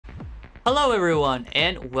Hello everyone,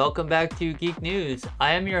 and welcome back to Geek News.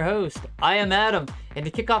 I am your host, I am Adam, and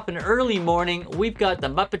to kick off an early morning, we've got the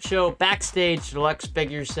Muppet Show Backstage Deluxe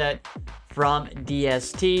figure set from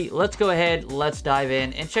DST. Let's go ahead, let's dive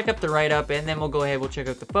in and check up the write-up, and then we'll go ahead, we'll check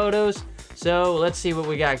out the photos. So let's see what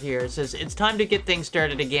we got here. It says, it's time to get things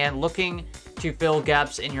started again, looking to fill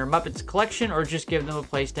gaps in your Muppets collection or just give them a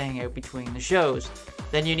place to hang out between the shows.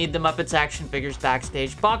 Then you need the Muppets Action Figures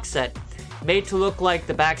Backstage box set. Made to look like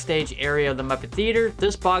the backstage area of the Muppet Theater,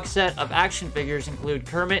 this box set of action figures include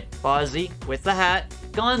Kermit, Fozzie with the hat,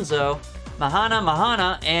 Gonzo,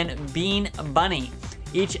 Mahana, and Bean Bunny.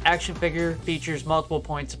 Each action figure features multiple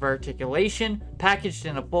points of articulation, packaged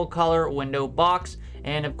in a full-color window box,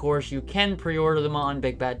 and of course you can pre-order them on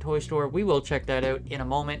Big Bad Toy Store. We will check that out in a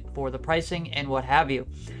moment for the pricing and what have you.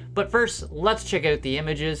 But first, let's check out the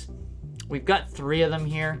images. We've got 3 of them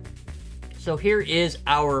here. So here is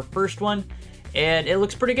our first one, and it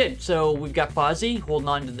looks pretty good. So we've got Fozzie holding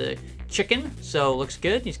on to the chicken, so it looks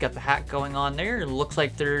good. He's got the hat going on there. It looks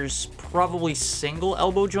like there's probably single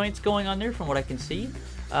elbow joints going on there from what I can see.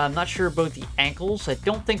 I'm not sure about the ankles. I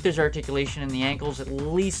don't think there's articulation in the ankles, at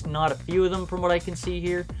least not a few of them from what I can see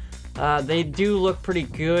here. They do look pretty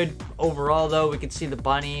good overall though. We can see the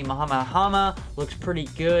bunny, Mahama looks pretty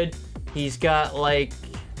good. He's got like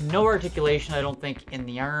no articulation, I don't think, in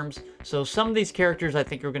the arms. So some of these characters I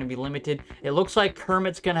think are going to be limited. It looks like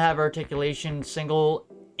Kermit's going to have articulation single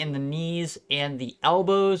in the knees and the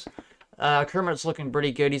elbows. Kermit's looking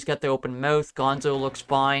pretty good. He's got the open mouth. Gonzo looks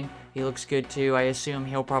fine. He looks good too. I assume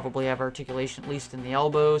he'll probably have articulation at least in the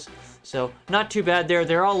elbows. So not too bad there.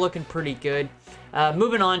 They're all looking pretty good.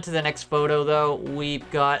 Moving on to the next photo though, we've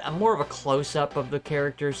got more of a close-up of the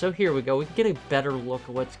character. So here we go. We can get a better look at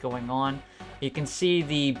what's going on. You can see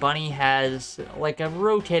the bunny has like a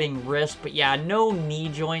rotating wrist, but yeah, no knee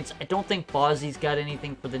joints. I don't think Fozzie's got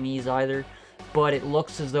anything for the knees either, but it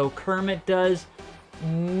looks as though Kermit does.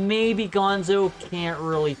 Maybe Gonzo, can't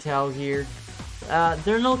really tell here.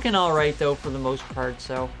 They're looking all right though for the most part,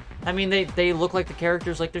 so I mean they look like the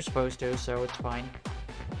characters like they're supposed to, so it's fine.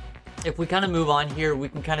 If we kind of move on here, we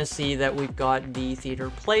can kind of see that we've got the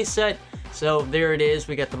theater playset. So there it is.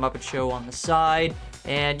 We got the Muppet Show on the side.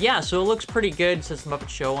 And yeah, so it looks pretty good. It says Muppet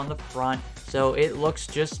Show on the front. So it looks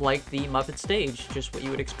just like the Muppet stage, just what you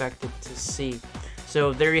would expect it to see.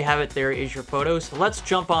 So there you have it. There is your photos. Let's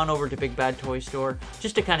jump on over to Big Bad Toy Store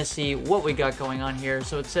just to kind of see what we got going on here.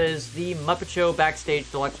 So it says the Muppet Show Backstage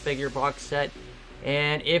Deluxe Figure Box Set.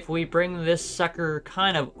 And if we bring this sucker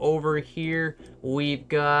kind of over here, we've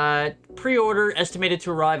got pre-order estimated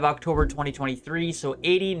to arrive October 2023, so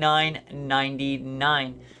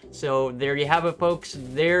 $89.99. So there you have it, folks.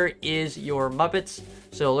 There is your Muppets.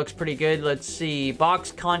 So it looks pretty good. Let's see.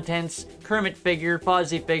 Box contents, Kermit figure,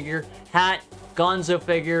 Fozzie figure, hat, Gonzo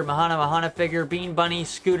figure, Mahana figure, Bean Bunny,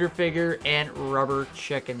 Scooter figure, and Rubber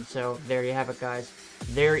Chicken. So there you have it, guys.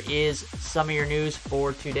 There is some of your news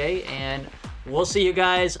for today, and we'll see you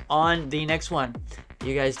guys on the next one.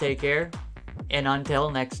 You guys take care, and until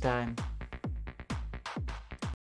next time.